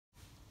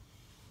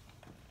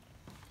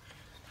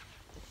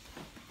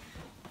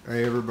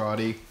Hey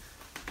everybody,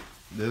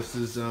 this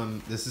is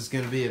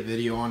gonna be a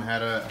video on how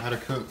to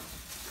cook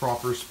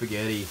proper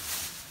spaghetti.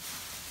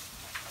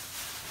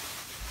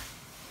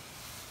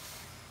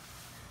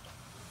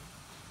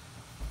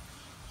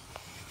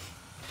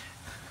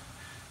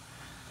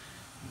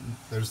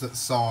 There's that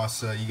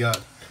sauce. You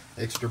got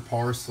extra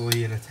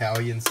parsley and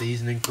Italian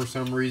seasoning for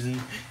some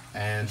reason,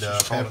 and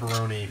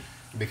pepperoni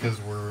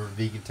because we're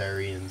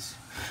vegetarians.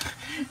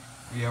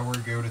 Yeah, we're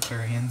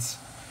goatitarians.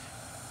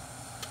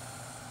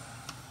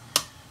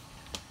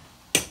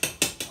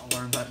 I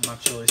learned that in my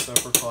chili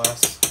supper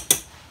class.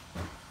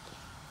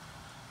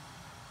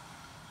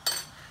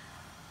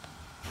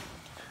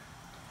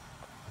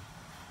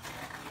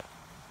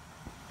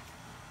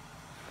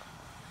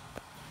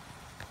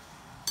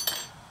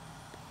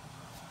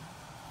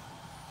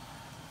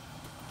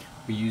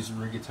 We use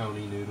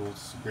rigatoni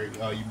noodles. Great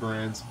value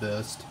brand's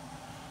best.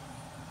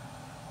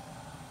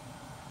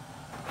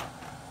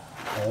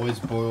 Always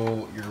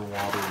boil your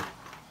water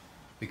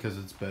because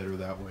it's better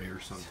that way or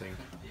something.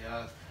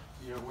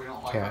 Yeah, we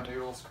don't like our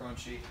noodles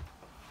crunchy.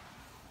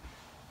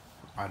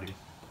 I do.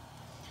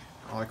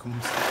 I like them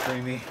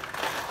creamy.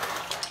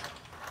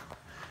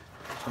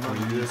 I'm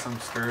gonna do this. I'm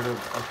scared of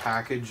a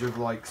package of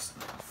like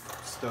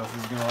stuff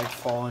is gonna like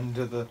fall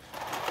into the.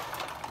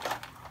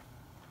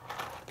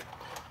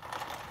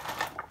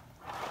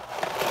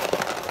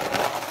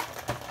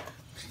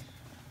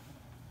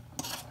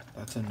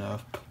 That's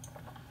enough.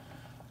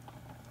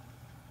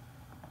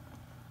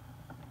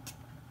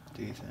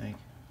 Do you think?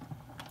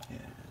 Yeah,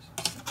 it is.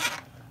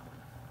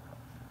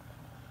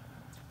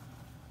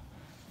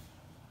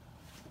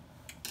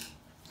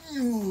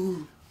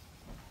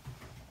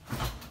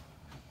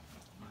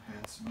 My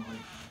hands smell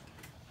like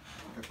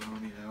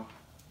pepperoni now.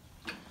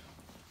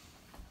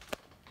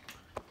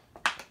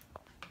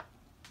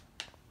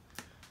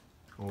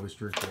 Always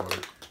drink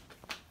water.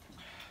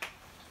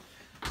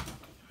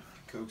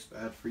 Coke's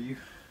bad for you.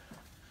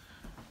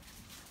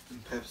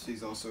 And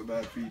Pepsi's also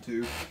bad for you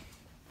too.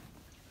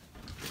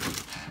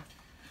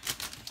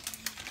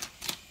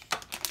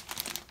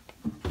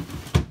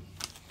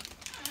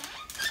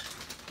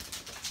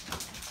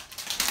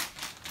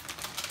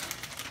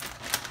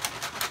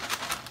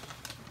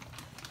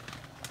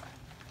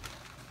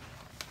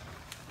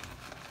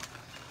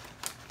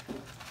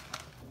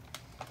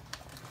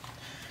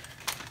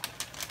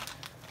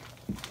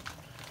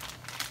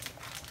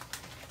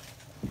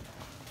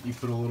 You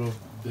put a little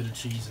bit of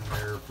cheese in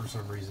there for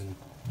some reason.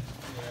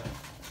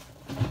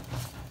 Yeah.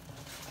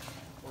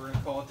 We're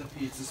gonna call it the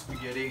pizza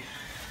spaghetti.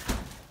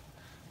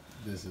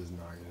 This is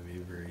not going to be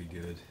very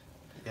good.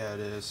 Yeah, it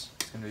is.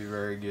 It's gonna be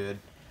very good.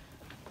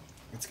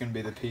 It's gonna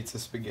be the pizza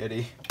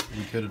spaghetti.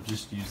 We could have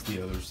just used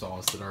the other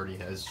sauce that already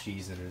has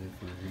cheese in it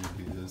if we were going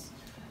to do this.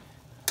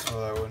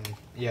 Oh, that wouldn't.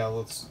 Yeah,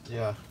 let's.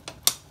 Yeah.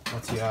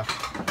 It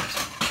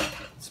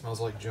smells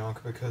like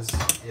junk because,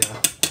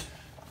 yeah.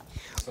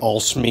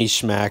 All smee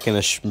smack and a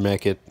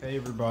schmeck it. Hey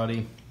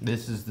everybody,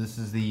 this is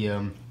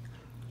the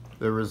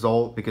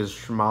result because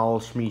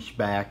Schmal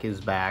Schmeeschback is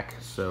back.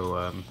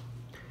 So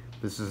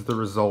this is the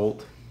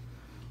result.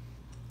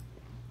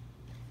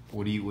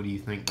 What do you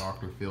think,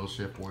 Dr. Phil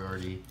Ship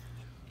Boyardee?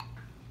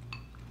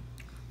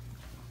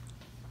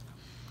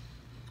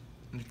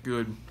 It's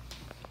good.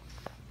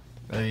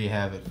 There you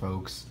have it,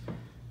 folks.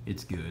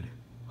 It's good.